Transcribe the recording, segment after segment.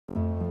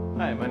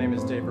Hi, my name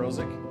is Dave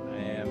Rosick. I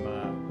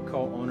am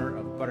co-owner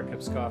of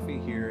Buttercups Coffee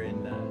here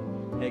in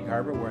Egg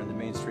Harbor. We're in the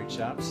Main Street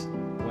shops.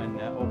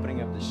 When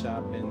opening up the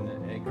shop in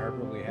Egg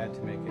Harbor, we had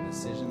to make a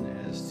decision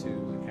as to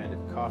the kind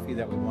of coffee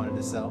that we wanted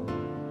to sell.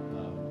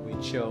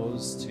 We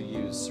chose to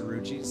use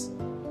Signage.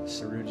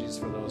 Signage,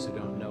 for those who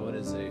don't know it,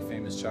 is a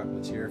famous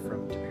chocolatier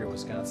from De Pere,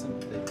 Wisconsin.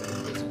 They've been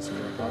in business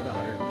for about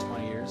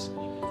 120 years.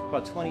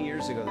 About 20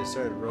 years ago, they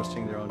started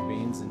roasting their own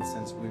beans, and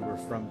since we were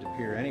from De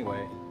Pere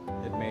anyway,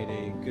 it made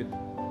a good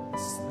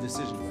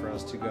decision for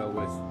us to go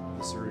with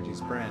the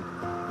Signage brand.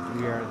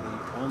 We are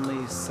the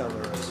only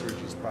seller of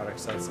Signage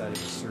products outside of the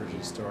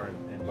Signage store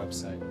and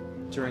website.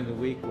 During the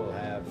week, we'll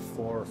have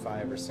 4 or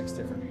 5 or 6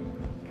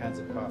 different kinds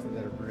of coffee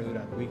that are brewed.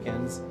 On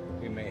weekends,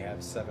 we may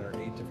have 7 or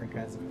 8 different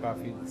kinds of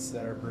coffees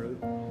that are brewed.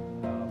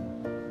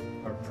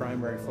 Our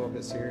primary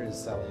focus here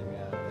is selling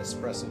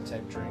espresso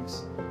type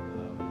drinks.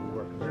 We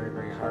work very,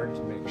 very hard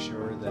to make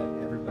sure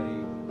that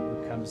everybody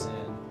who comes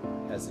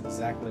in has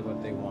exactly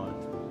what they want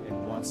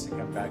and wants to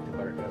come back to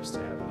Buttercups to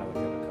have another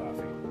cup of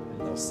coffee,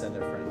 and they'll send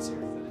their friends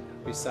here.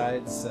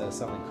 Besides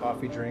selling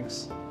coffee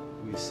drinks,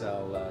 we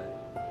sell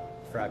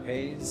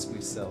frappes, we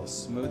sell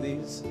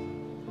smoothies,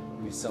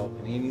 we sell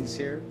paninis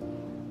here.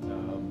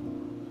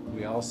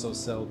 We also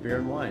sell beer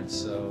and wine,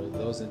 so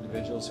those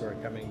individuals who are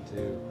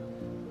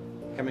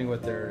coming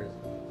with their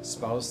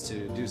spouse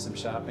to do some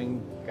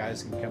shopping,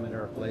 guys can come into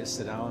our place,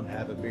 sit down,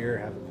 have a beer,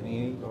 have a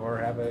panini, or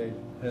have an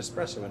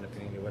espresso and a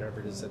panini, whatever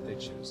it is that they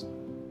choose.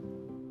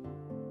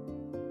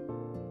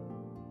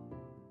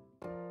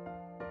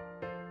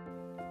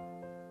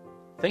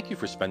 Thank you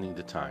for spending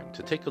the time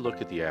to take a look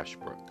at the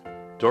Ashbrook,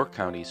 Door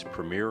County's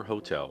premier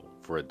hotel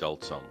for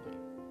adults only.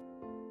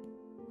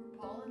 We're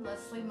Paul and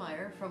Leslie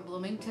Meyer from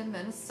Bloomington,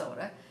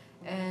 Minnesota,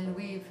 and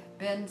we've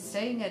been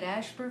staying at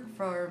Ashbrook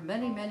for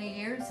many, many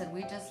years, and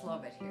we just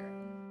love it here.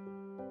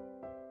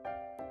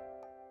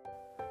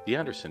 The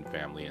Anderson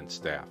family and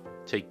staff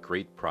take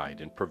great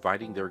pride in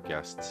providing their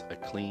guests a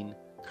clean,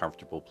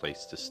 comfortable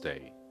place to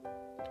stay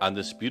on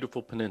this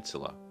beautiful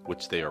peninsula,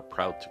 which they are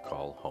proud to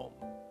call home.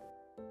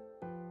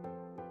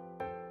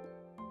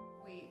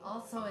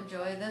 Also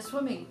enjoy the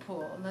swimming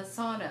pool and the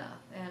sauna,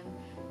 and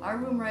our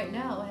room right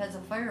now has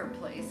a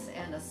fireplace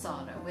and a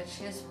sauna, which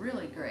is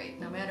really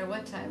great no matter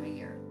what time of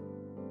year.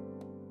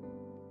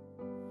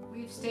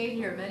 We've stayed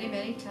here many,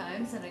 many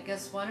times, and I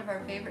guess one of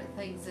our favorite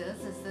things is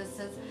this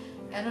is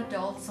an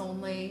adults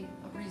only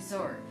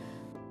resort.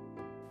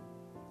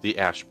 The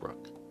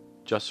Ashbrook,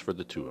 just for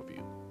the two of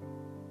you.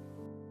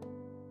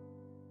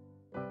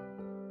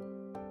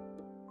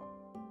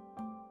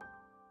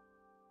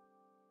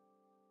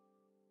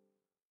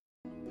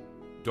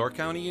 Door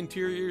County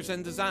Interiors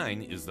and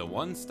Design is the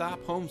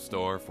one-stop home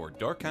store for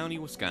Door County,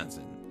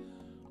 Wisconsin,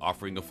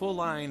 offering a full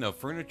line of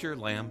furniture,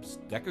 lamps,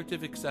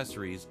 decorative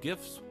accessories,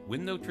 gifts,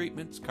 window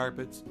treatments,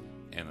 carpets,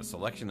 and a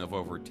selection of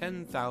over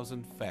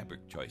 10,000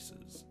 fabric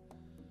choices.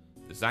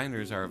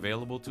 Designers are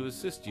available to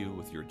assist you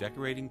with your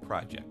decorating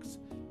projects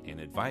and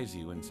advise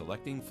you in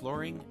selecting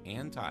flooring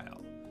and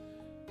tile.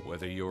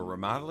 Whether you're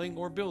remodeling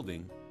or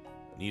building,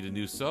 need a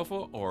new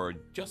sofa, or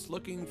just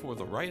looking for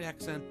the right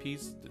accent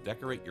piece to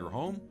decorate your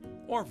home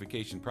or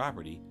vacation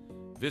property,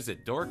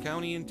 visit Door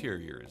County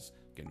Interiors,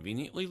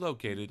 conveniently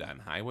located on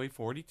Highway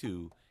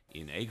 42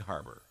 in Egg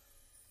Harbor.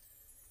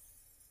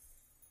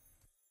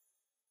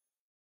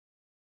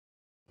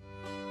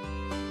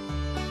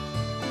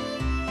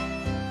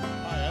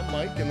 Hi, I'm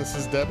Mike, and this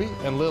is Debbie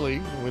and Lily,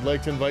 and we'd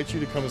like to invite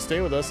you to come and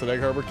stay with us at Egg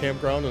Harbor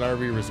Campground and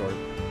RV Resort.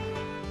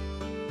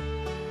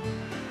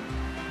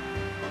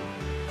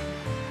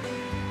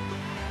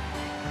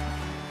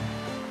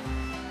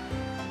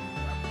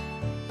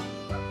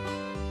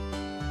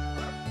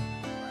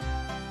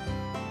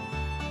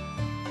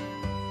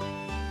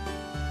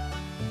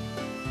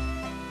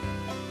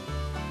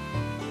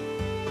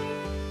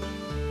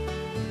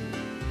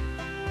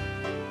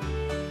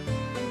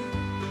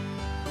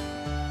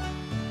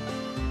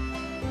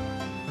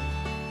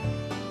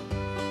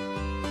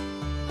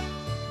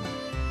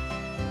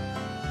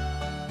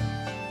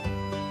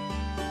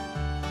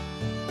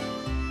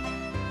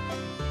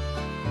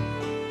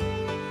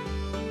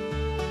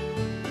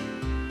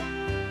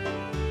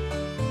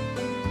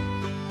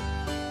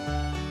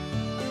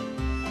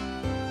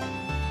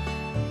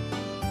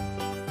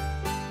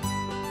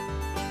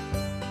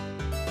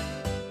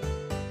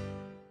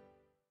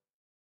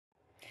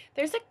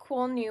 There's a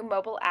cool new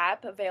mobile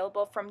app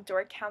available from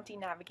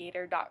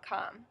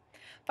DoorCountyNavigator.com.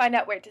 Find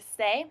out where to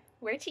stay,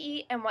 where to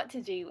eat, and what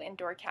to do in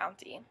Door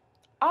County,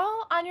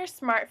 all on your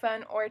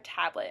smartphone or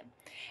tablet.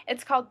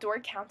 It's called Door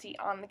County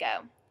on the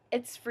go.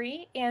 It's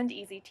free and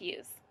easy to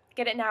use.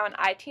 Get it now on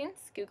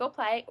iTunes, Google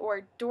Play,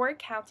 or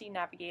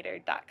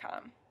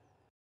DoorCountyNavigator.com.